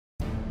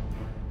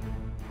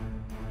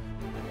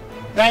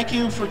Thank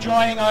you for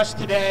joining us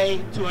today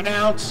to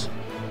announce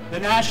the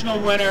national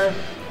winner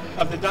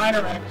of the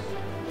Dynarex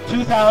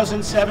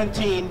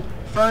 2017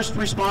 First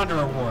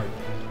Responder Award.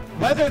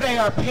 Whether they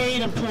are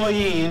paid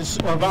employees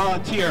or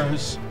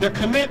volunteers, their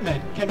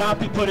commitment cannot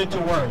be put into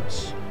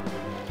words.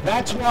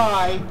 That's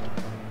why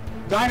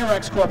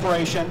Dynarex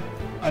Corporation,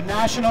 a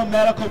national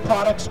medical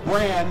products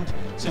brand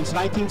since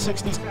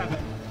 1967,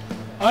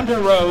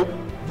 underwrote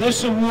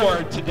this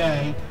award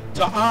today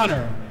to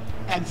honor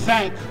and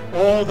thank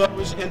all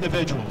those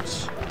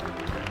individuals.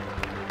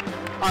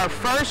 Our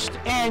first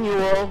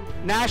annual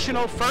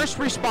National First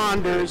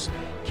Responders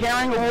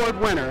Caring Award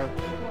winner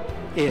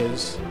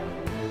is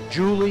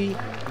Julie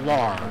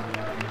Lahr.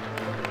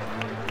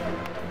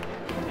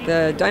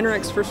 The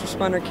Dynarex First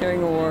Responder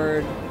Caring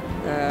Award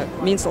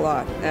means a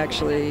lot,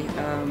 actually.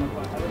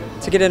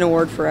 To get an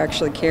award for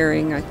actually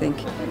caring, I think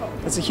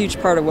that's a huge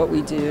part of what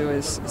we do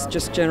is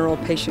just general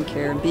patient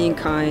care and being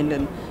kind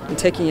and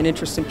taking an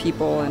interest in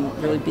people and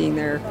really being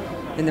there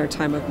in their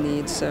time of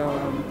need. So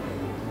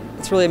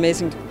it's really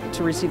amazing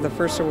to receive the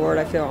first award.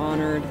 I feel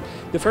honored.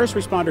 The First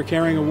Responder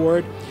Caring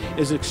Award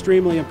is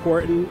extremely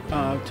important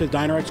to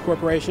Dynarex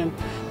Corporation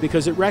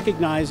because it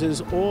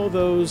recognizes all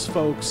those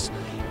folks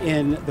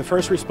in the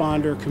first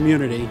responder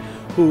community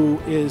who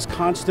is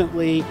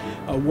constantly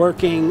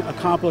working,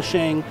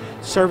 accomplishing,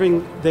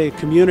 serving the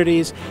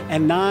communities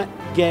and not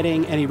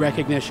getting any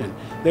recognition.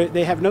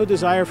 They have no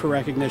desire for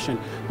recognition,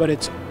 but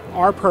it's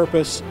our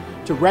purpose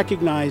to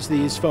recognize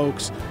these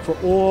folks for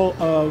all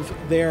of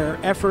their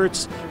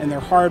efforts and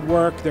their hard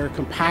work, their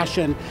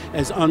compassion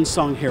as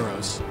unsung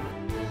heroes.